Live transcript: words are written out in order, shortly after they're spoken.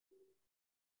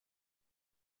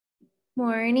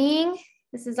Morning.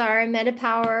 This is our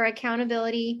MetaPWR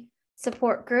accountability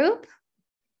support group.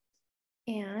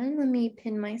 And let me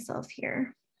pin myself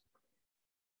here.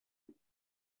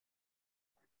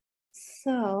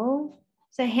 So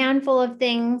it's a handful of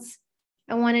things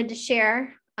I wanted to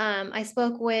share. I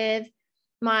spoke with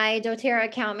my doTERRA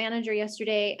account manager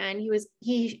yesterday, and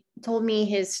he told me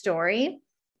his story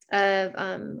of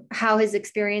how his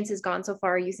experience has gone so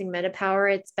far using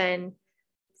MetaPWR. It's been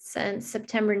since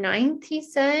September 9th, he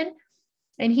said,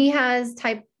 and he has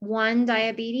type 1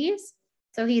 diabetes.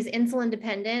 So he's insulin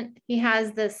dependent. He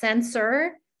has the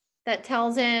sensor that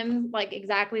tells him like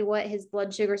exactly what his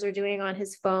blood sugars are doing on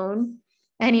his phone.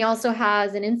 And he also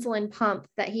has an insulin pump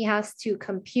that he has to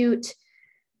compute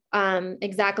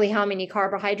exactly how many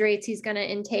carbohydrates he's going to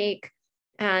intake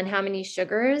and how many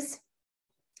sugars.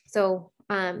 So,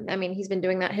 I mean, he's been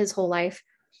doing that his whole life.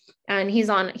 And he's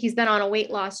been on a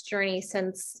weight loss journey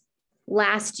since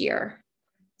last year.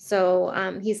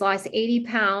 So he's lost 80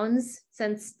 pounds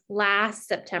since last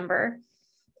September,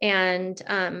 and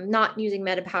not using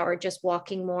MetaPWR, just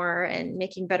walking more and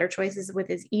making better choices with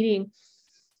his eating.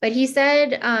 But he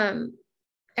said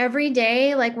every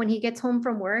day, like when he gets home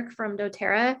from work from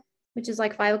doTERRA, which is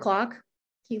like 5 o'clock,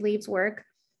 he leaves work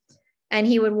and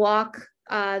he would walk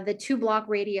the 2-block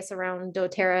radius around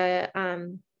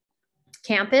doTERRA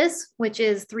campus, which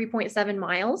is 3.7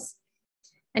 miles.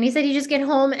 And he said he just get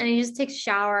home and he just takes a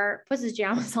shower, puts his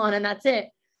pajamas on, and that's it,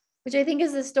 which I think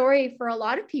is the story for a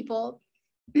lot of people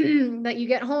that you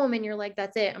get home and you're like,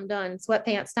 that's it, I'm done.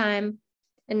 Sweatpants time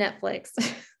and Netflix.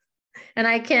 And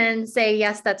I can say,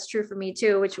 yes, that's true for me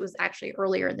too, which was actually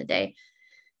earlier in the day,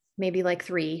 maybe like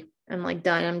 3. I'm like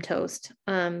done, I'm toast.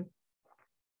 And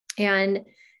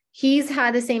he's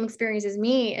had the same experience as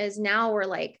me, as now we're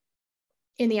like,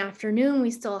 in the afternoon, we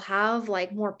still have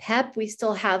like more pep. We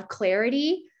still have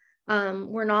clarity.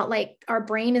 We're not like, our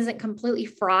brain isn't completely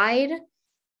fried,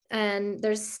 and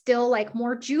there's still like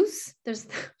more juice. There's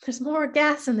more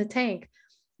gas in the tank.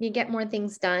 You get more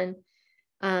things done.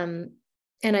 And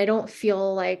I don't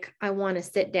feel like I want to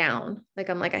sit down. Like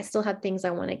I'm like, I still have things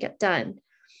I want to get done.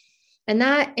 And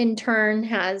that in turn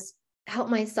has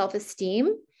helped my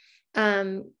self-esteem.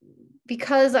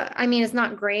 Because I mean, it's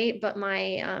not great, but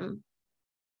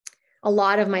a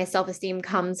lot of my self-esteem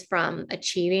comes from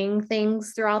achieving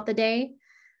things throughout the day.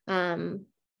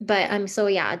 But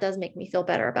it does make me feel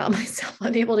better about myself.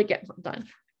 I'm able to get more done.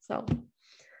 So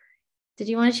did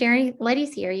you want to share any?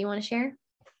 Letty's here. You want to share?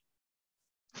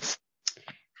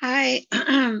 Hi.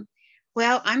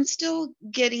 Well, I'm still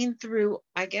getting through,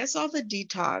 I guess, all the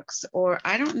detox, or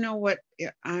I don't know what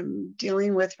I'm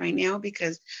dealing with right now,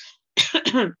 because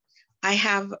I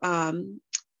have a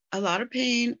lot of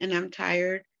pain and I'm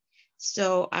tired.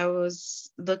 So I was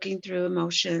looking through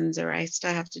emotions, or I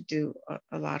still have to do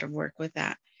a lot of work with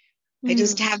that. I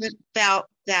just haven't felt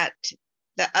that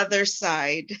the other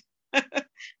side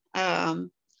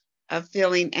of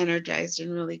feeling energized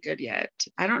and really good yet.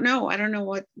 I don't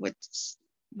know what's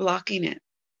blocking it.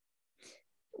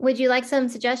 Would you like some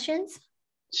suggestions?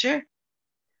 Sure.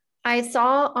 I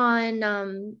saw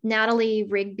on Natalie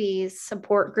Rigby's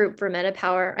support group for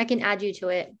MetaPWR. I can add you to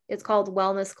it. It's called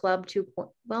Wellness Club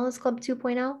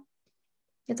 2.0.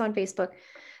 It's on Facebook.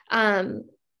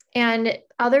 And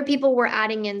other people were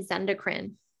adding in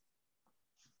Zendocrine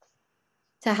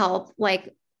to help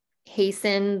like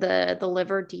hasten the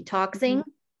liver detoxing,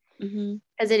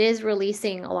 as it is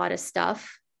releasing a lot of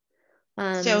stuff.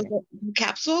 So the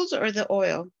capsules or the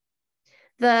oil?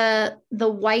 The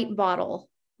white bottle,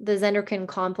 the Zendocrine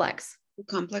complex. The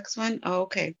complex one? Oh,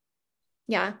 okay.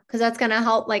 Yeah, because that's gonna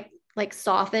help like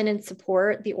soften and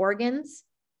support the organs.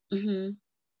 And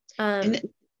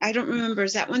I don't remember,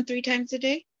 is that one 3 times a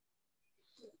day?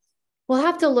 We'll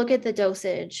have to look at the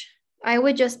dosage. I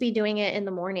would just be doing it in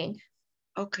the morning.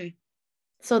 Okay.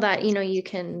 So that, you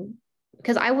can,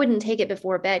 because I wouldn't take it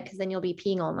before bed, because then you'll be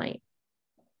peeing all night.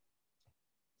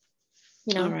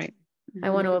 All right. I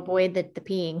want to avoid the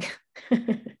peeing.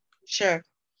 Sure.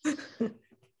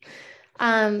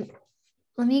 Let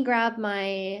me grab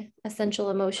my Essential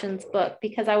Emotions book,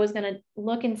 because I was going to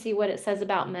look and see what it says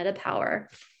about MetaPWR.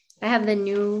 I have the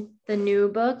new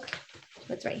book.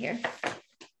 It's right here.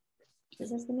 Is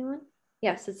this the new one?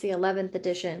 Yes, it's the 11th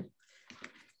edition.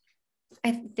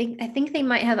 I think they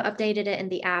might have updated it in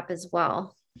the app as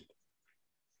well.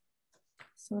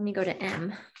 So let me go to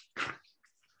M.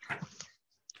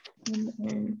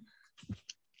 And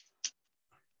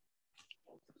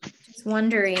just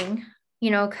wondering,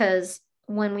 because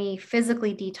when we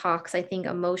physically detox, I think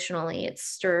emotionally it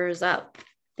stirs up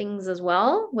things as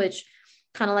well, which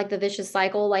kind of like the vicious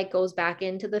cycle, like goes back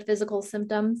into the physical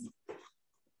symptoms.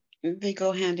 They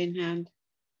go hand in hand.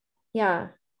 Yeah.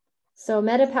 So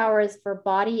MetaPWR is for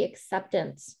body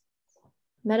acceptance.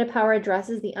 MetaPWR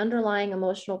addresses the underlying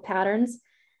emotional patterns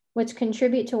which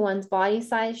contribute to one's body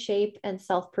size, shape, and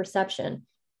self-perception.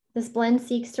 This blend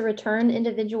seeks to return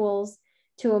individuals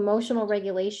to emotional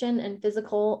regulation and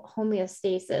physical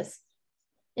homeostasis.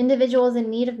 Individuals in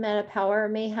need of MetaPWR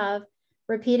may have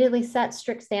repeatedly set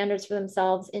strict standards for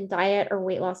themselves in diet or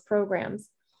weight loss programs.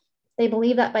 They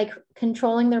believe that by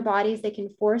controlling their bodies, they can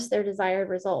force their desired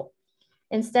result.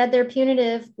 Instead, their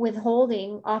punitive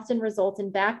withholding often results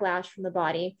in backlash from the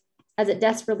body as it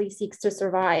desperately seeks to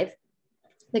survive.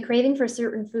 The craving for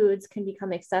certain foods can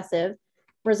become excessive,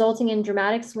 resulting in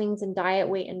dramatic swings in diet,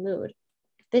 weight, and mood.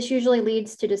 This usually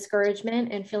leads to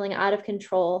discouragement and feeling out of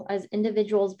control as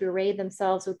individuals berate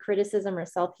themselves with criticism or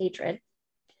self-hatred.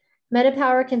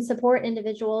 MetaPWR can support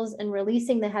individuals in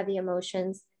releasing the heavy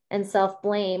emotions and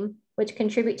self-blame, which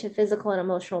contribute to physical and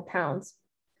emotional pounds.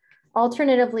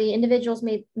 Alternatively, individuals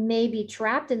may be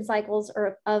trapped in cycles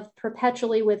of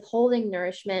perpetually withholding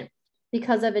nourishment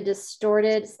because of a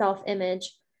distorted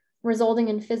self-image, resulting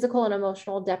in physical and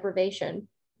emotional deprivation.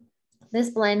 This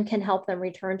blend can help them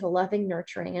return to loving,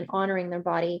 nurturing, and honoring their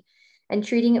body and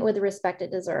treating it with the respect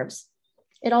it deserves.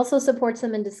 It also supports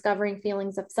them in discovering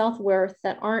feelings of self-worth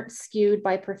that aren't skewed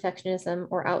by perfectionism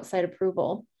or outside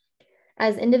approval.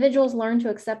 As individuals learn to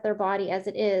accept their body as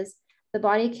it is, the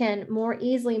body can more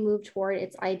easily move toward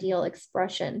its ideal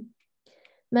expression.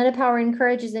 MetaPWR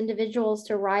encourages individuals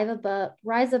to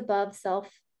rise above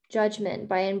self-judgment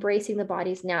by embracing the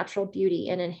body's natural beauty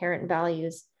and inherent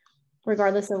values,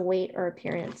 regardless of weight or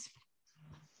appearance.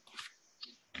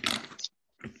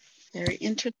 Very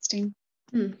interesting.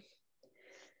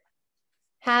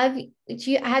 Have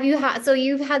you had, so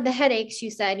you've had the headaches, you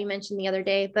mentioned the other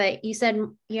day, but you said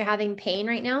you're having pain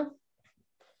right now?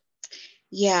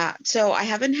 Yeah, so I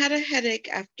haven't had a headache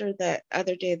after the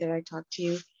other day that I talked to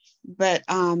you, but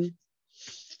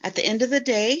at the end of the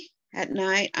day, at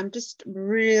night, I'm just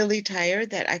really tired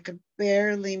that I could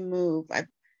barely move. I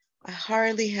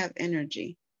hardly have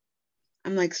energy.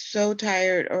 I'm like so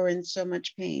tired or in so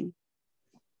much pain.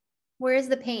 Where is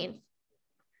the pain?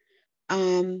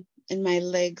 In my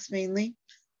legs mainly.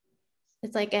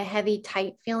 It's like a heavy,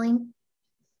 tight feeling.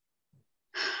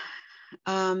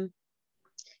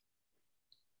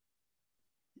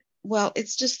 Well,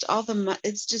 it's just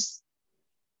it's just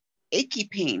achy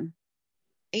pain,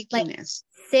 achiness.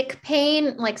 Like sick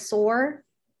pain, like sore?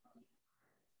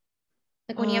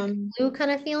 Like when you have the flu kind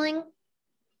of feeling?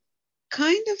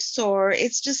 Kind of sore.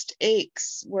 It's just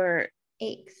aches where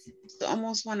aches. I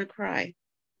almost want to cry.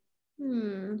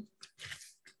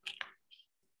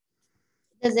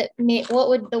 Does it make, what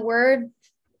would the word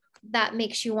that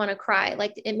makes you want to cry?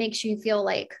 Like it makes you feel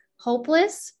like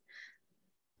hopeless?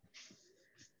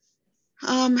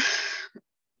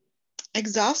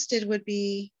 Exhausted would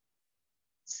be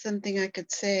something I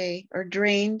could say, or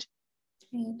drained.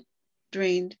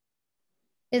 Drained.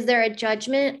 Is there a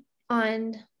judgment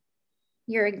on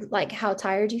your, like how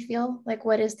tired you feel? Like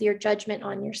what is your judgment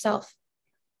on yourself?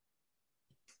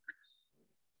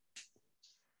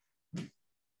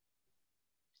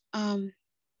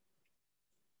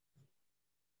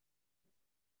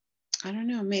 I don't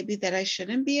know, maybe that I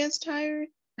shouldn't be as tired.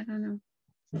 I don't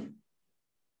know.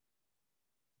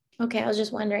 Okay, I was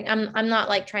just wondering. I'm not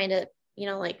like trying to,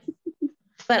 like,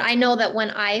 but I know that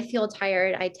when I feel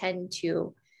tired, I tend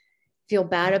to feel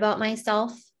bad about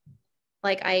myself.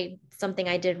 Like something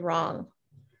I did wrong.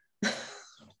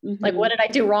 Like, what did I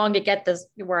do wrong to get this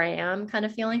where I am kind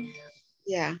of feeling?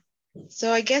 Yeah.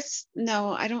 So I guess,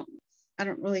 no, I don't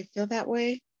really feel that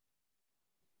way.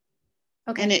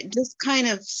 Okay. And it just kind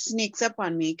of sneaks up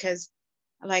on me because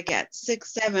like at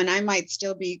 6, 7, I might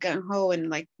still be gung-ho. And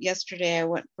like yesterday I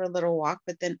went for a little walk,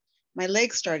 but then my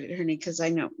legs started hurting because I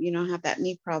know, have that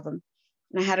knee problem.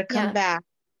 And I had to come back.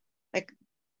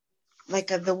 Like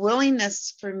the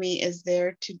willingness for me is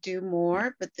there to do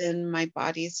more, but then my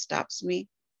body stops me.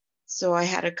 So I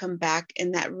had to come back,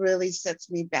 and that really sets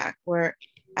me back, where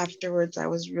afterwards I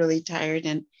was really tired.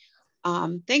 And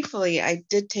thankfully I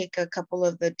did take a couple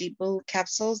of the deep blue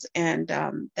capsules, and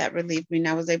that relieved me, and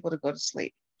I was able to go to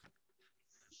sleep.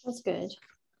 That's good.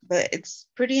 But it's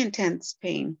pretty intense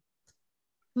pain.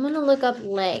 I'm going to look up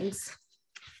legs.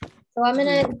 So I'm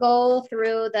going to go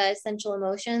through the essential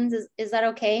emotions. Is that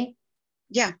okay?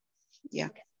 Yeah. Yeah.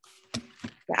 Okay.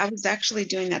 I was actually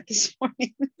doing that this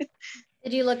morning.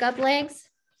 Did you look up legs?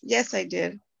 Yes, I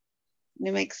did.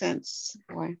 It makes sense.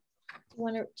 Why?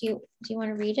 Do you want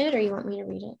to read it, or you want me to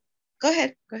read it? Go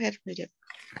ahead. Go ahead. Read it.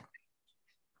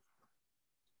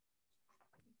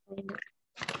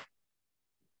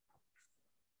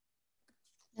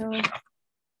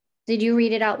 Did you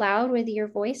read it out loud with your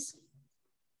voice?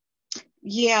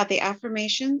 Yeah, the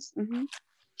affirmations.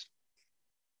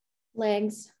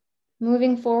 Legs.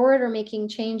 Moving forward or making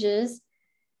changes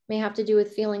may have to do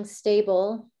with feeling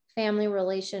stable, family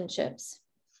relationships.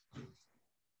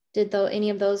 Did any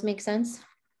of those make sense?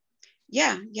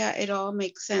 Yeah, it all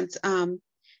makes sense. The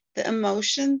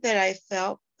emotion that I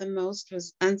felt the most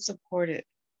was unsupported.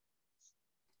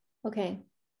 Okay.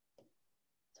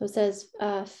 So it says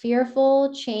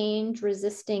fearful, change,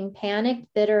 resisting, panic,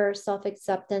 bitter,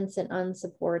 self-acceptance, and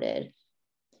unsupported.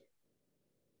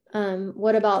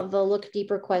 What about the look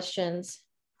deeper questions?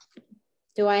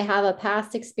 Do I have a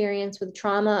past experience with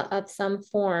trauma of some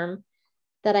form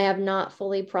that I have not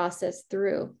fully processed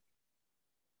through?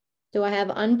 Do I have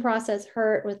unprocessed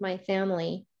hurt with my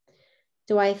family?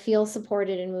 Do I feel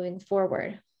supported in moving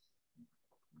forward?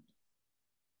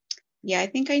 Yeah, I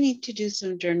think I need to do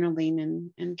some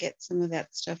journaling and get some of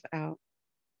that stuff out.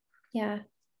 Yeah.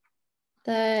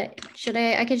 I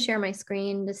could share my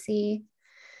screen to see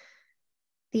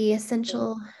the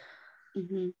essential.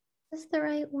 Is this the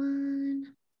right one?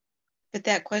 But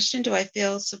that question, do I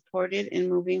feel supported in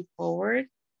moving forward?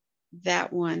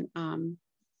 That one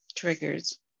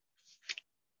triggers.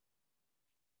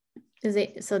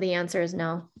 So the answer is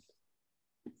no.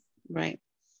 Right.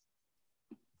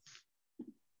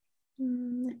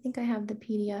 I think I have the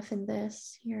PDF in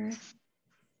this here.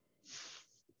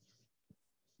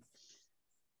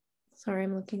 Sorry,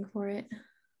 I'm looking for it.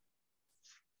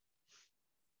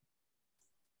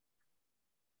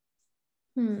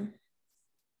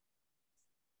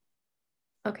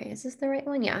 Okay, is this the right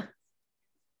one? Yeah.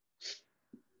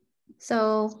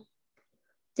 So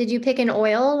did you pick an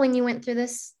oil when you went through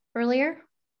this earlier?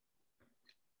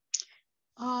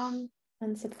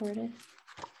 Unsupported.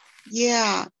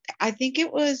 Yeah, I think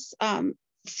it was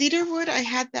cedarwood. I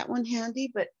had that one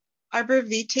handy, but arbor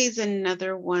vitae is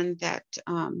another one that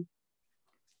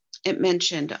it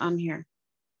mentioned on here.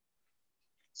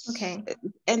 Okay.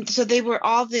 And so they were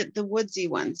all the woodsy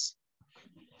ones.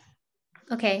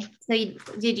 Okay. So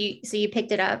you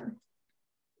picked it up?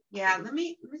 Yeah, let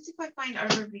me see if I find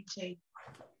arbor vitae.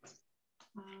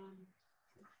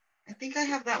 I think I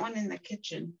have that one in the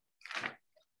kitchen.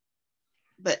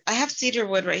 But I have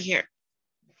cedarwood right here.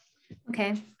 Okay.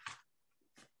 Let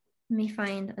me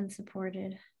find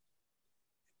unsupported.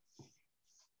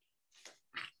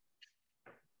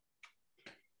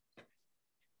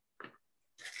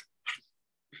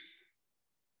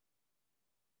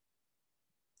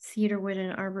 Cedarwood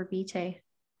and arbor vitae.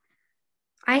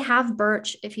 I have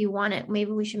birch if you want it.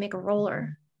 Maybe we should make a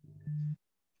roller.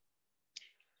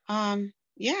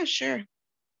 Yeah, sure.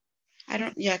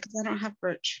 Because I don't have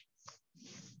birch.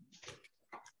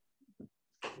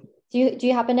 Do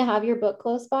you happen to have your book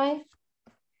close by?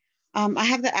 I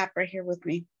have the app right here with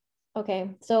me.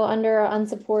 Okay, so under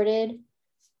unsupported,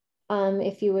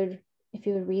 if you would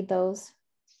read those.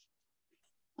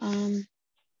 Hold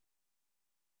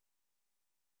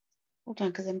on,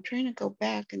 because I'm trying to go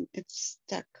back and it's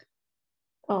stuck.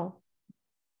 Oh.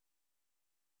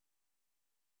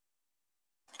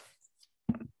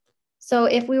 So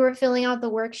if we were filling out the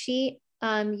worksheet,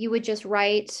 you would just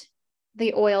write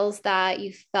the oils that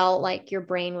you felt like your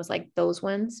brain was like those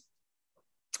ones.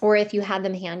 Or if you had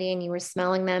them handy and you were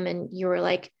smelling them and you were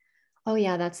like, oh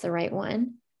yeah, that's the right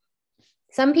one.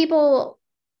 Some people,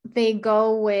 they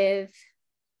go with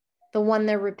the one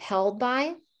they're repelled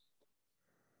by.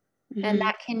 And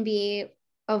that can be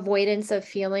avoidance of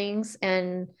feelings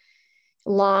and a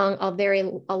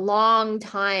long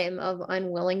time of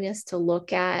unwillingness to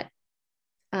look at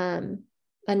a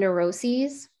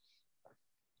neuroses.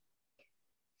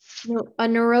 A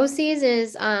neuroses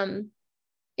is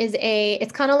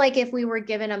it's kind of like if we were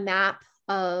given a map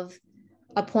of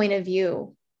a point of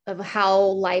view of how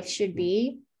life should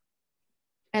be.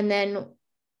 And then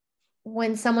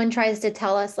when someone tries to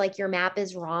tell us like your map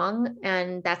is wrong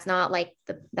and that's not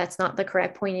the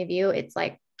correct point of view, it's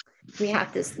like we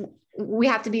have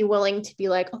to be willing to be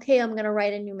like, okay, I'm going to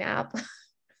write a new map.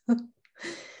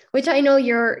 Which I know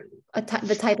you're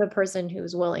the type of person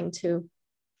who's willing to,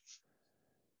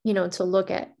 to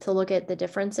look at the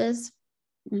differences.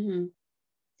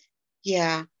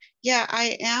 Yeah,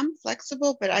 I am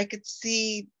flexible, but I could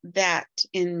see that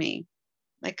in me,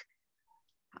 like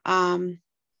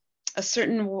a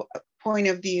certain point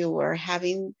of view or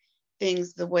having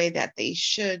things the way that they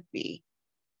should be,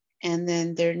 and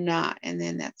then they're not, and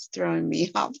then that's throwing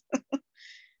me off.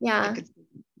 Yeah.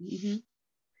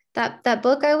 That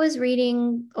book I was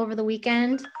reading over the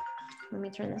weekend, let me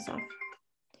turn this off.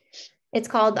 It's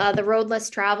called The Road Less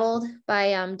Traveled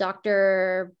by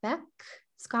Dr.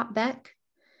 Scott Beck.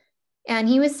 And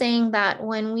he was saying that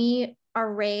when we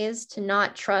are raised to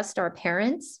not trust our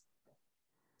parents,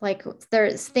 like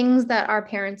there's things that our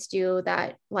parents do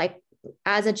that, like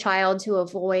as a child, to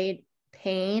avoid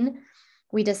pain,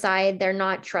 we decide they're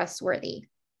not trustworthy.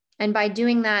 And by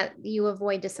doing that, you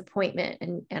avoid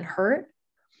disappointment and hurt.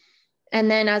 And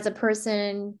then as a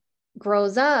person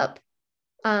grows up,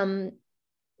 they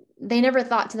never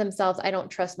thought to themselves, I don't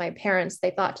trust my parents.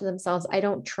 They thought to themselves, I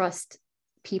don't trust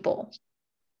people.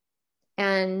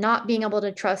 And not being able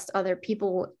to trust other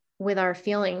people with our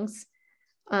feelings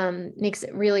makes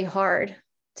it really hard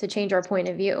to change our point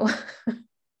of view.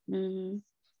 Mm-hmm.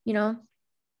 You know?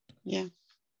 Yeah.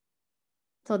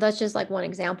 So that's just like one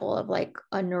example of like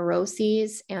a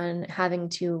neuroses, and having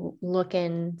to look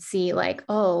and see like,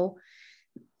 oh,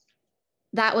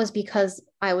 that was because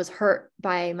I was hurt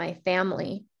by my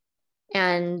family,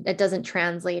 and it doesn't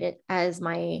translate it as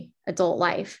my adult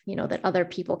life, you know, that other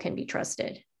people can be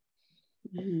trusted.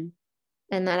 Mm-hmm.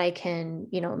 And that I can,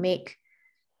 you know,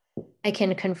 I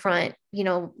can confront, you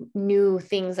know, new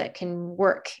things that can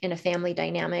work in a family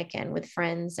dynamic and with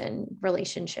friends and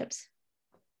relationships.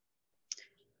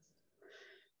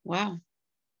 Wow.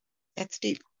 That's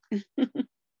deep.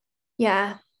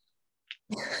 Yeah.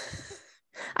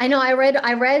 I know I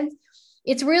read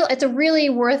it's a really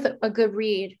worth a good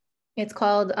read. It's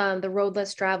called The Road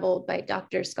Less Traveled by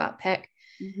Dr. Scott Peck.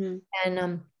 Mm-hmm.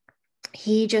 And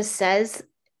he just says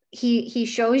he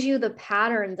shows you the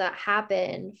patterns that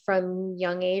happen from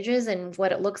young ages and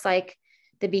what it looks like,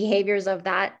 the behaviors of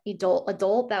that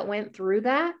adult that went through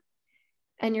that.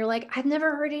 And you're like, I've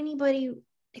never heard anybody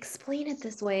explain it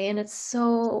this way, and it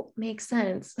so makes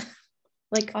sense.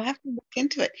 Like, I'll have to look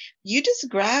into it. You just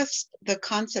grasp the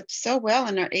concept so well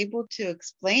and are able to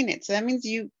explain it. So that means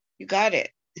you got it.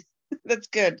 That's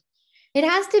good. it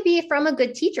has to be from a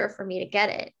good teacher for me to get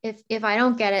it. If I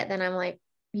don't get it, then I'm like,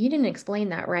 you didn't explain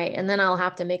that right. And then I'll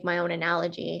have to make my own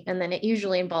analogy. And then it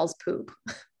usually involves poop.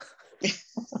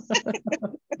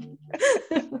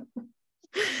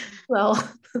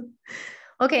 Well,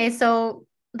 okay. So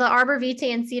the arbor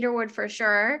vitae and cedarwood for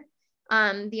sure.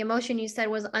 The emotion you said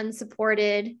was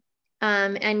unsupported.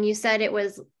 And you said it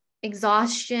was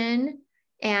exhaustion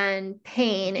and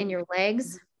pain in your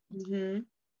legs. Mm-hmm.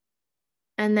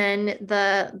 And then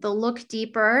the look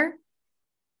deeper,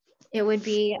 it would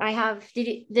be,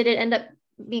 did it end up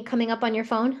being coming up on your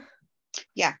phone?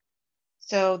 Yeah.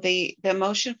 So the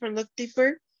emotion for look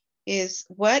deeper is,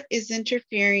 what is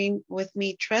interfering with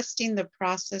me trusting the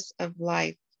process of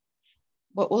life?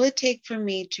 What will it take for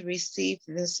me to receive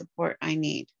the support I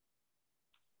need?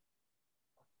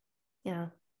 Yeah.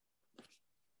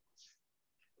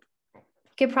 You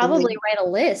could probably write a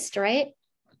list, right?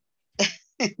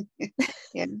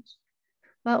 Yeah.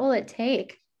 What will it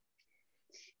take?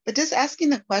 But just asking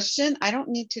the question, I don't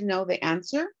need to know the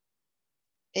answer.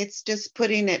 It's just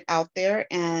putting it out there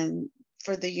and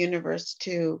for the universe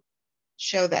to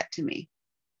show that to me.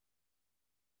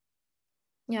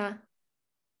 Yeah.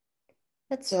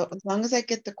 So as long as I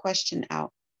get the question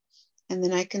out, and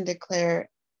then I can declare,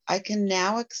 I can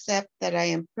now accept that I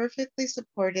am perfectly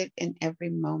supported in every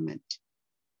moment.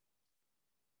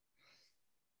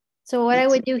 So what I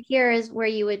would do here is where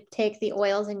you would take the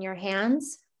oils in your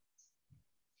hands,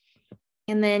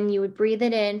 and then you would breathe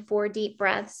it in 4 deep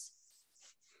breaths.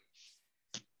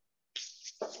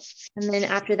 And then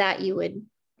after that, you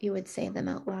would say them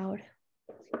out loud.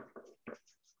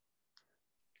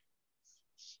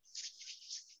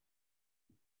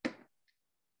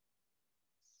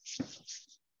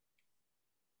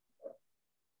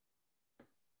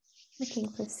 Looking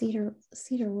for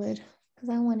cedarwood because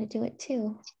I want to do it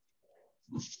too.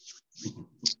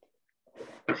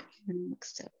 I can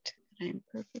accept that I am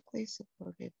perfectly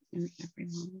supported in every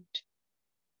moment.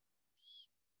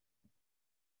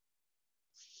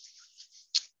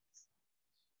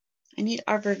 I need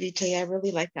arbor vitae. I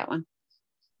really like that one.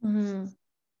 Mm-hmm.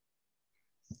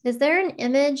 Is there an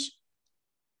image?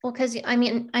 Well, because I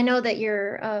mean, I know that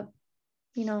you're a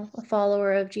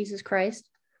follower of Jesus Christ.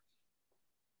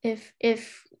 If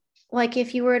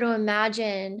you were to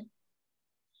imagine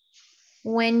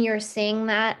when you're saying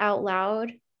that out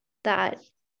loud, that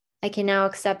I can now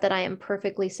accept that I am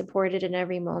perfectly supported in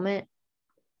every moment.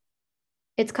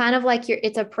 It's kind of like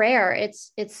it's a prayer.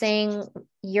 It's saying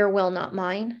your will, not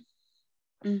mine.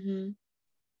 Mm-hmm.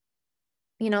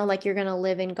 You know, like you're going to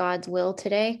live in God's will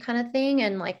today kind of thing.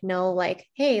 And like, know, like,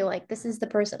 hey, like this is the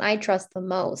person I trust the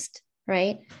most,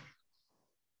 right?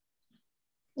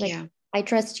 Like, yeah. I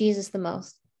trust Jesus the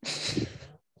most.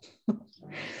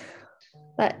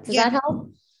 But does that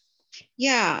help?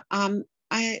 Yeah.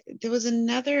 There was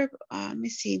another, let me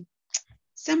see.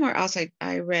 somewhere else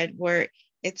I read where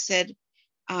it said,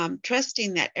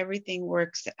 trusting that everything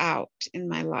works out in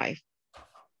my life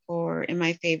or in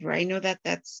my favor. I know that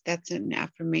that's an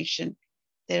affirmation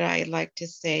that I like to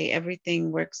say.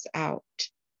 Everything works out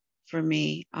for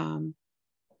me,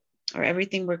 or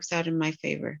everything works out in my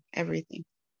favor. Everything.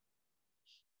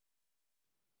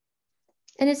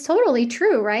 And it's totally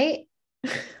true, right?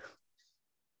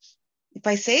 If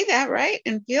I say that right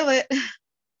and feel it.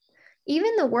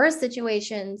 Even the worst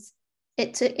situations,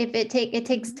 it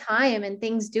takes time and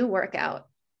things do work out.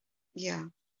 Yeah.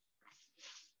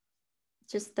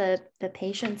 Just the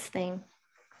patience thing.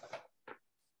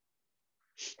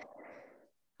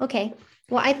 Okay.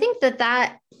 Well, I think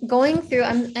that going through,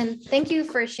 and thank you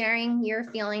for sharing your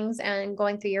feelings and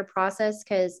going through your process,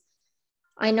 because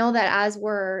I know that as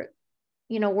we're,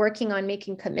 working on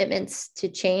making commitments to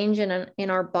change in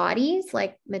our bodies,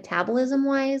 like metabolism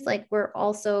wise, like we're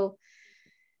also,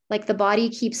 like the body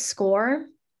keeps score,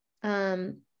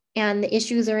 and the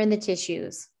issues are in the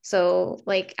tissues. So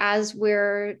like as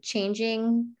we're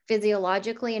changing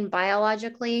physiologically and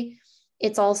biologically,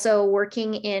 it's also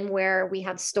working in where we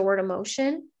have stored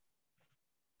emotion.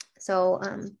 So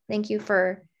thank you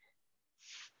for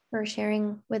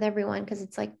sharing with everyone, because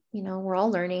it's like, we're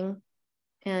all learning,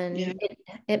 and Yeah.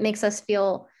 it makes us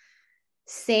feel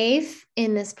safe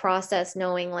in this process,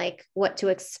 knowing like what to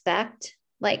expect,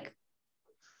 like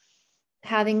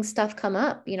having stuff come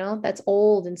up, that's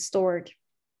old and stored.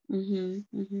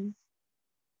 Mm-hmm, mm-hmm.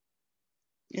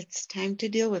 It's time to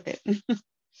deal with it.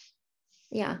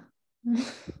 Yeah.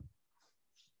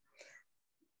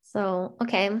 So,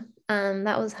 okay.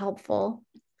 That was helpful.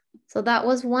 So that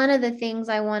was one of the things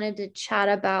I wanted to chat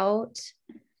about.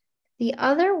 The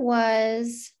other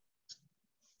was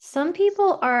some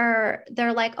people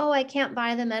they're like, oh, I can't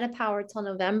buy the MetaPWR till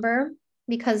November,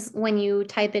 because when you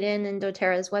type it in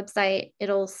doTERRA's website,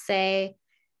 it'll say,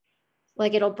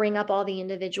 like, it'll bring up all the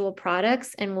individual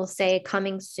products and will say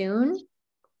coming soon.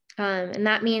 And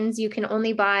that means you can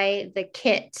only buy the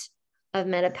kit of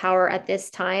MetaPWR at this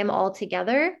time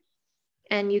altogether.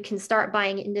 And you can start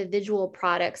buying individual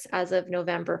products as of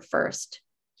November 1st.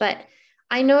 But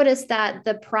I noticed that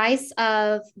the price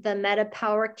of the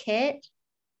MetaPWR kit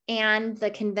and the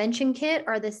convention kit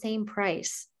are the same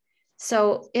price.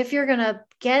 So if you're going to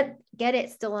get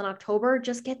it still in October,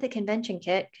 just get the convention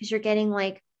kit, because you're getting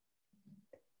like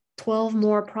 12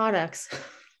 more products.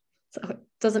 So it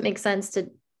doesn't make sense to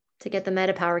get the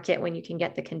MetaPWR kit when you can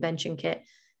get the convention kit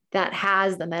that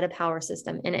has the MetaPWR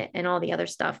system in it and all the other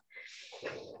stuff.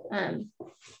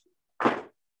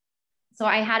 So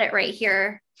I had it right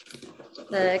here,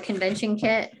 the convention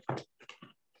kit,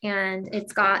 and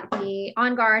it's got the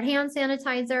On Guard hand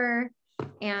sanitizer,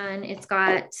 and it's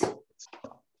got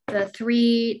the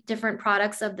 3 different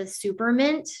products of the Super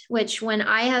Mint, which when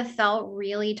I have felt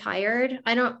really tired,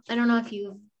 I don't know if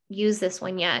you've used this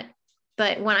one yet,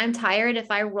 but when I'm tired, if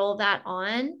I roll that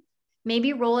on,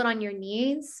 maybe roll it on your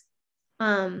knees,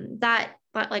 that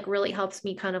like really helps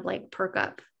me kind of like perk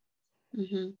up.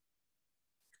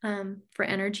 For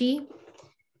energy.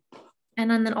 And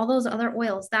then all those other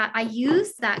oils that I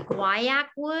used, that guaiac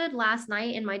wood last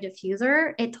night in my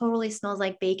diffuser, it totally smells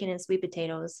like bacon and sweet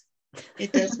potatoes.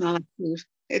 It does smell like food.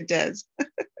 It does.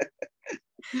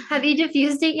 Have you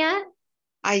diffused it yet?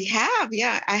 I have,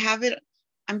 yeah. I have it.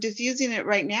 I'm diffusing it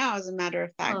right now, as a matter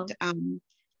of fact. Oh.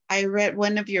 I read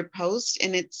one of your posts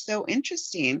and it's so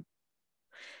interesting.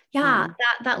 Yeah,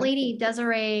 that lady,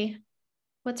 Desiree,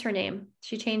 what's her name?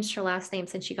 She changed her last name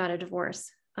since she got a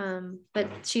divorce. But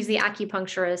she's the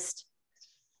acupuncturist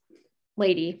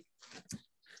lady.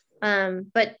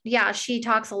 But yeah, she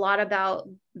talks a lot about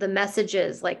the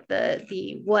messages, like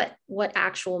the what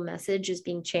actual message is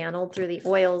being channeled through the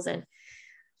oils. And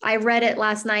I read it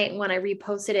last night when I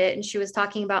reposted it, and she was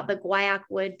talking about the guaiac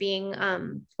wood being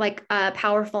like a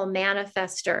powerful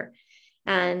manifester.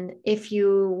 And if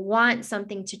you want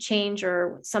something to change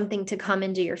or something to come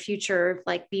into your future,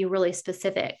 like be really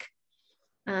specific.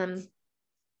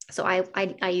 So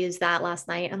I used that last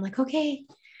night. I'm like, okay,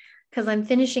 because I'm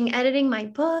finishing editing my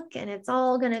book and it's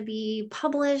all going to be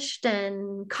published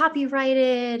and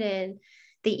copyrighted, and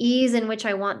the ease in which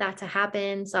I want that to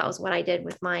happen. So that was what I did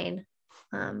with mine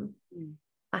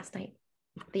last night.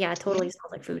 But yeah, it totally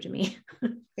smells like food to me.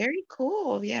 Very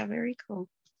cool. Yeah, very cool.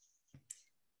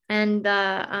 And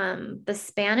the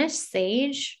Spanish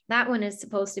sage, that one is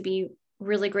supposed to be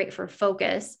really great for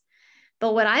focus.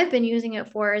 But what I've been using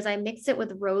it for is I mix it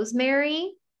with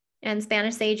rosemary and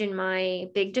Spanish sage in my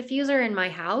big diffuser in my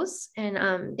house.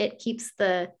 And it keeps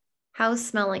the house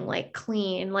smelling like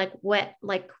clean, like wet,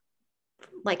 like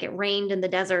it rained in the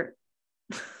desert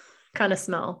kind of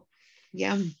smell.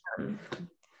 Yeah. Um,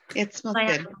 It smells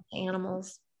I have good.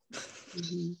 animals.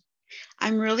 Mhm.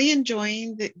 I'm really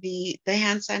enjoying the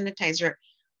hand sanitizer.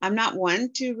 I'm not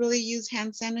one to really use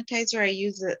hand sanitizer. I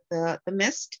use the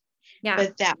mist, Yeah.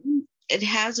 but that one, it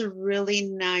has a really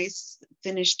nice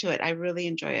finish to it. I really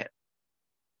enjoy it.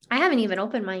 I haven't even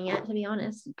opened mine yet, to be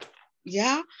honest.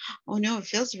 Yeah. Oh no, it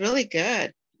feels really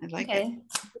good. I like it. Okay.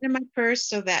 Put it in my purse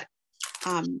so that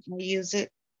I use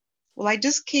it. Well, I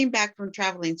just came back from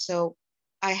traveling, so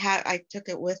I took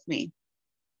it with me,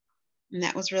 and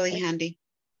that was really handy.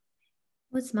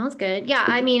 Well, it smells good. Yeah.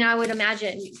 I mean, I would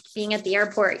imagine being at the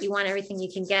airport, you want everything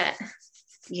you can get.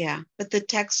 Yeah, but the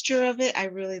texture of it, I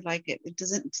really like it.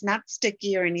 It's not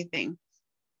sticky or anything.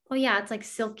 Oh, yeah. It's like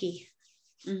silky.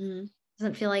 Hmm.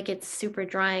 Doesn't feel like it's super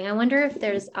drying. I wonder if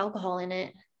there's alcohol in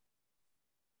it.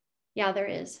 Yeah, there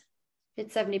is.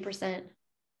 It's 70%.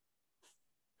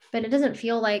 But it doesn't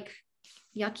feel like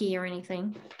yucky or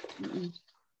anything. Mm-mm.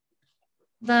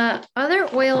 The other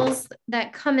oils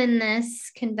that come in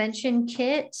this convention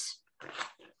kit,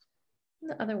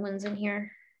 the other ones in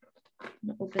here. I'm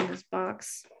gonna open this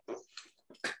box.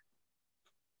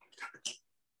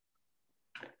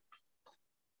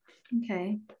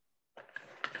 Okay.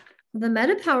 The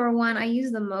MetaPWR one I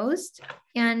use the most.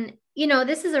 And, you know,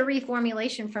 this is a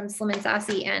reformulation from Slim and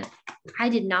Sassy, and I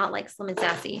did not like Slim and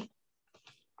Sassy.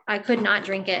 I could not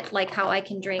drink it like how I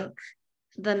can drink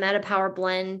the MetaPWR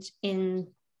blend in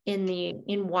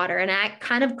water. And I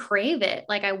kind of crave it.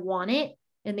 Like I want it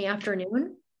in the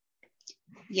afternoon.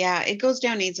 Yeah, it goes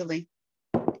down easily.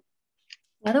 The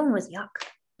other one was yuck.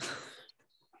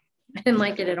 I didn't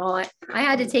like it at all. I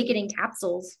had to take it in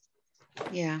capsules.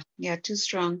 Yeah, too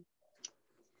strong.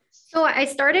 So I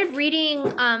started reading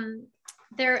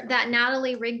that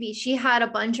Natalie Rigby, she had a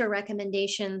bunch of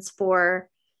recommendations for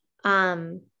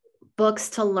books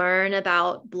to learn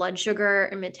about blood sugar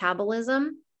and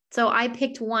metabolism. So I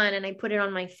picked one and I put it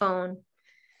on my phone.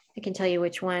 I can tell you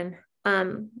which one.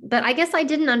 But I guess I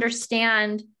didn't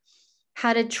understand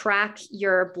how to track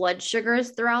your blood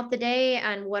sugars throughout the day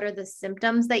and what are the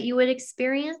symptoms that you would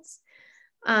experience.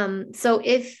 So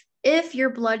if your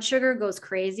blood sugar goes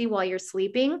crazy while you're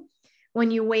sleeping,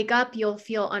 when you wake up, you'll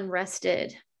feel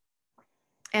unrested.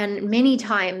 And many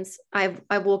times I've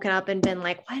woken up and been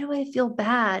like, why do I feel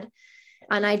bad?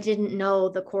 And I didn't know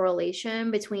the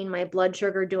correlation between my blood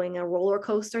sugar doing a roller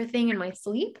coaster thing in my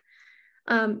sleep.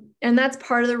 And that's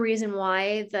part of the reason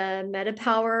why the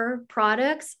MetaPWR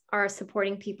products are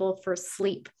supporting people for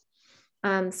sleep.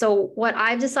 So what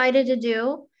I've decided to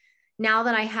do now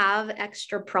that I have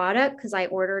extra product, because I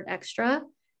ordered extra,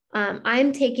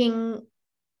 I'm taking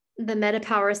the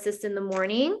MetaPWR Assist in the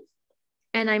morning,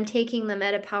 and I'm taking the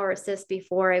MetaPWR Assist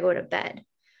before I go to bed.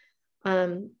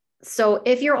 So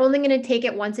if you're only going to take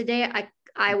it once a day,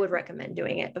 I would recommend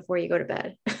doing it before you go to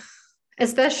bed,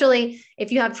 especially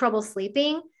if you have trouble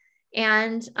sleeping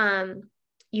and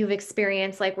you've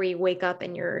experienced like where you wake up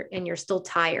and you're still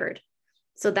tired.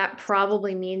 So that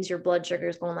probably means your blood sugar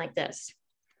is going like this.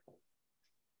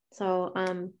 So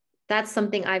that's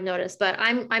something I've noticed, but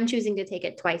I'm choosing to take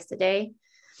it twice a day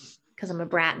because I'm a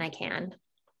brat and I can.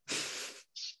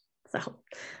 So,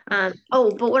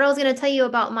 but what I was going to tell you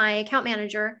about my account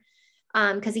manager,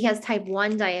 because he has type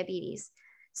 1 diabetes.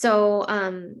 So,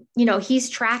 you know, he's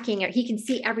tracking it. He can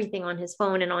see everything on his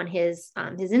phone and on his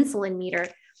insulin meter.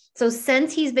 So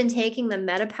since he's been taking the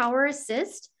MetaPWR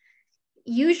Assist,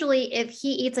 usually if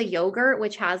he eats a yogurt,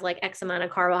 which has like X amount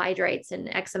of carbohydrates and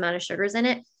X amount of sugars in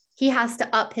it, he has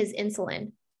to up his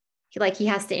insulin. He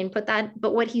has to input that.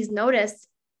 But what he's noticed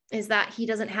is that he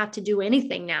doesn't have to do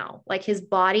anything now. Like his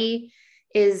body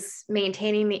is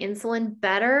maintaining the insulin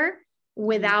better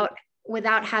without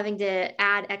having to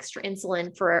add extra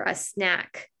insulin for a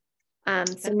snack.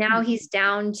 So now he's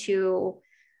down to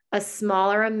a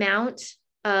smaller amount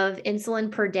of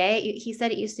insulin per day. He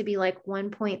said it used to be like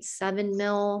 1.7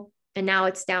 mil, and now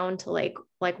it's down to like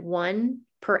 1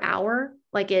 per hour.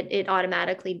 Like it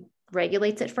automatically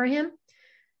regulates it for him.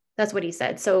 That's what he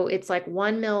said. So it's like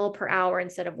 1 mil per hour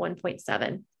instead of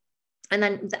 1.7. And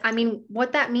then, I mean,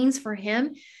 what that means for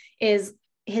him is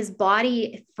his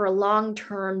body for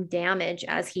long-term damage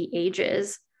as he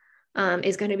ages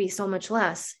is going to be so much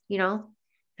less, you know.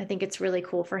 I think it's really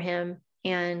cool for him.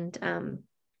 And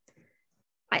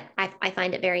I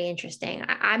find it very interesting.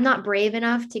 I'm not brave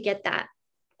enough to get that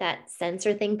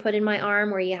sensor thing put in my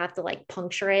arm where you have to like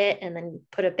puncture it and then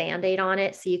put a Band-Aid on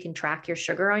it so you can track your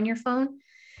sugar on your phone.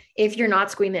 If you're not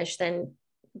squeamish, then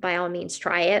by all means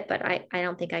try it, but I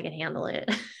don't think I can handle it.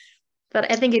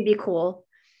 But I think it'd be cool.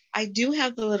 I do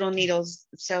have the little needles.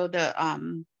 So the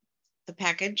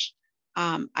package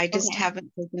I just Okay.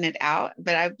 haven't taken it out,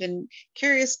 but I've been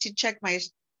curious to check my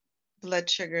blood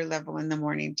sugar level in the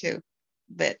morning too.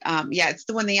 But yeah, it's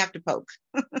the one that you have to poke.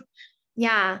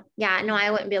 Yeah. Yeah. No,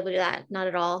 I wouldn't be able to do that. Not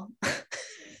at all.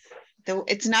 Though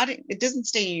it's not, it doesn't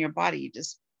stay in your body. You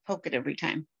just poke it every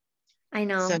time. I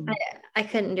So know. I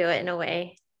couldn't do it in a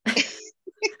way. That's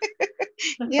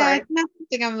yeah, hard. it's not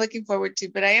something I'm looking forward to,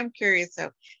 but I am curious.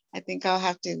 So I think I'll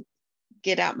have to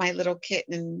get out my little kit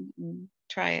and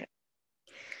try it.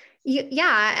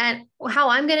 Yeah, and how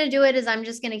I'm gonna do it is I'm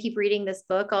just gonna keep reading this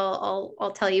book.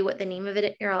 I'll tell you what the name of it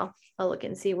is. Here, I'll look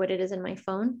and see what it is in my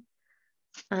phone.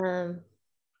 I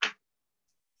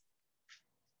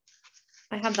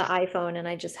have the iPhone and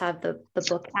I just have the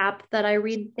book app that I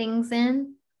read things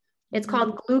in. It's Mhm.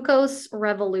 called Glucose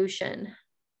Revolution.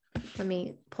 Let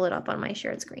me pull it up on my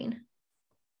shared screen.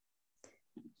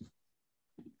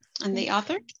 And the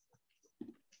author?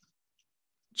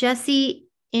 Jesse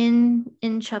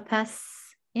Inchapese.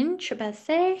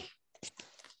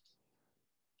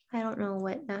 I don't know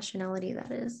what nationality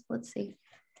that is. Let's see.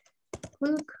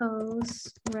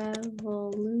 Glucose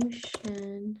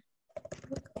Revolution.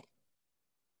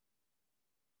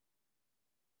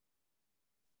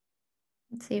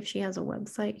 Let's see if she has a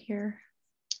website here.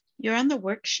 You're on the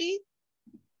worksheet?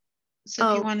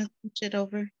 So if you want to switch it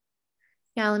over.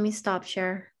 Yeah, let me stop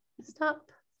share. Stop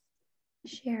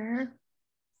share.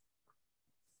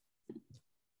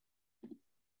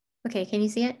 Okay, can you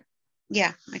see it?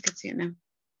 Yeah, I can see it now.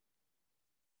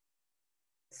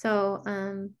 So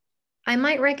I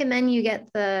might recommend you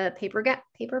get the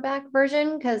paperback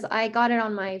version because I got it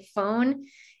on my phone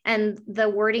and the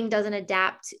wording doesn't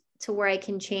adapt to where I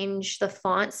can change the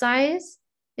font size.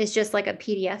 It's just like a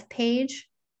PDF page.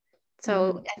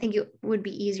 So I think it would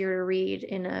be easier to read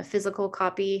in a physical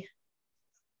copy.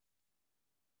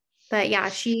 But yeah,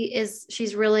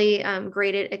 she's really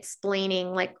great at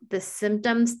explaining like the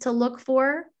symptoms to look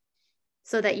for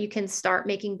so that you can start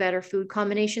making better food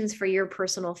combinations for your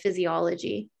personal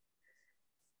physiology.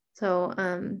 So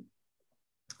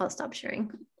I'll stop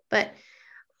sharing. But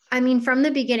I mean, from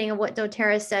the beginning of what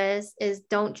doTERRA says is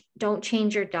don't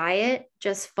change your diet,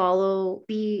 just follow,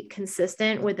 be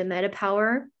consistent with the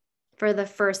MetaPWR for the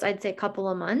first, I'd say, couple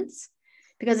of months,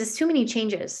 because it's too many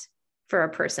changes for a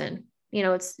person. You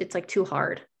know, it's like too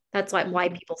hard. That's why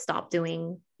people stop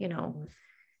doing, you know,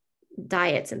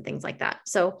 diets and things like that.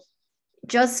 So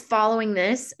just following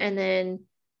this and then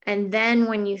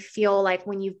when you feel like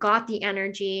when you've got the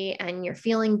energy and you're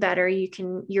feeling better,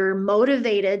 you're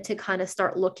motivated to kind of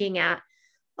start looking at,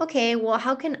 okay, well,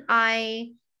 how can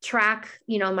I track,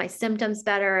 you know, my symptoms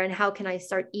better and how can I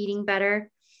start eating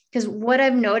better? Because what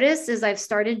I've noticed is I've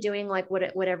started doing like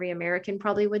what every American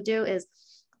probably would do is,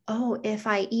 oh, if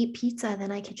I eat pizza,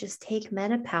 then I could just take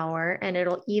MetaPWR and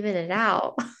it'll even it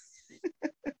out.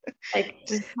 Like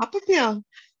just pop a pill.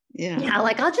 yeah,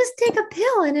 like I'll just take a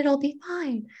pill and it'll be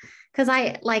fine. Cause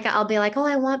I'll be like, oh,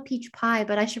 I want peach pie,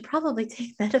 but I should probably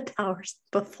take MetaPWRs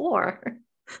before.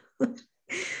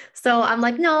 So I'm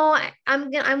like, no,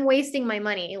 I'm wasting my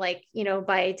money, like, you know,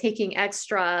 by taking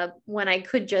extra when I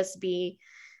could just be,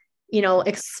 you know,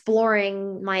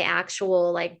 exploring my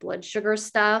actual like blood sugar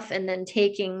stuff and then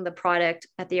taking the product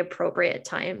at the appropriate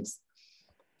times.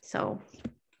 So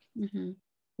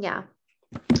yeah.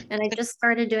 And I just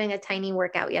started doing a tiny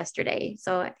workout yesterday.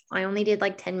 So I only did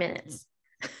like 10 minutes.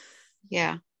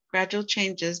 Yeah, gradual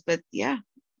changes, but yeah,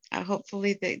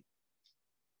 hopefully they,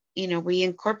 you know, we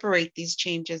incorporate these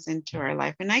changes into our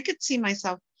life. And I could see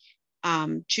myself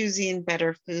choosing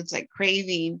better foods, like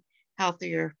craving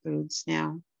healthier foods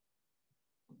now.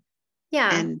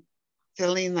 Yeah. And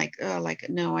feeling like, oh, like,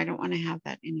 no, I don't want to have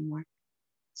that anymore.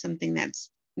 Something that's,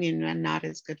 you know, not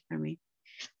as good for me.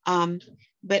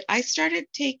 But I started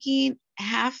taking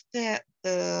half the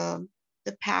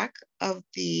pack of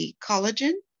the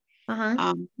collagen.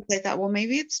 I thought, well,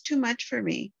 maybe it's too much for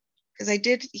me because I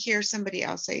did hear somebody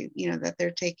else say, you know, that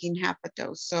they're taking half a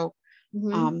dose. So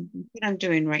what I'm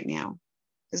doing right now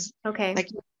is like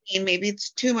maybe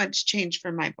it's too much change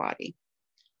for my body.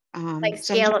 Like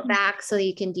So I'm scale it back so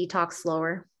you can detox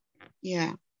slower.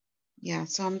 yeah.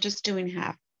 So I'm just doing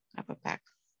half a pack.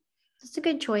 It's a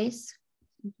good choice.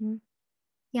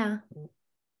 Yeah.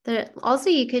 Also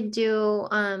you could do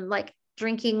like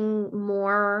drinking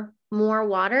more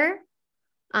water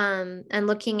and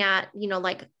looking at, you know,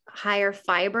 like higher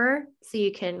fiber so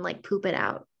you can like poop it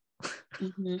out. So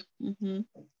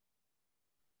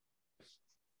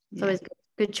it's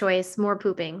good choice. More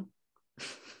pooping.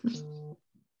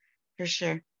 For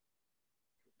sure.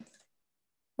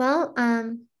 Well,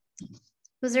 do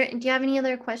you have any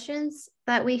other questions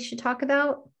that we should talk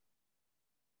about?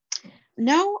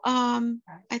 No,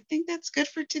 I think that's good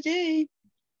for today.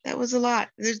 That was a lot.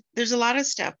 There's a lot of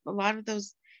stuff, a lot of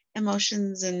those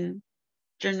emotions and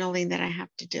journaling that I have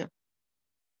to do.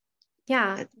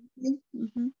 Yeah. But,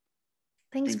 mm-hmm.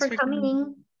 Thanks Thanks for for coming.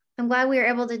 coming. I'm glad we were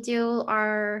able to do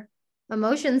our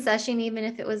emotion session, even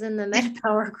if it was in the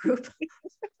MetaPWR group.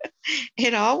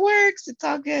 It all works. It's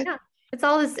all good. Yeah. It's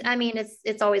all this, I mean,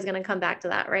 it's always going to come back to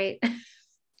that, right?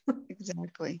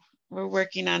 Exactly. We're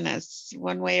working on this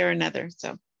one way or another.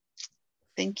 So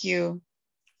thank you.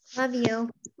 Love you.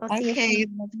 I'll see you Okay.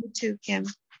 soon. Love you too, Kim.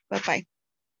 Bye-bye.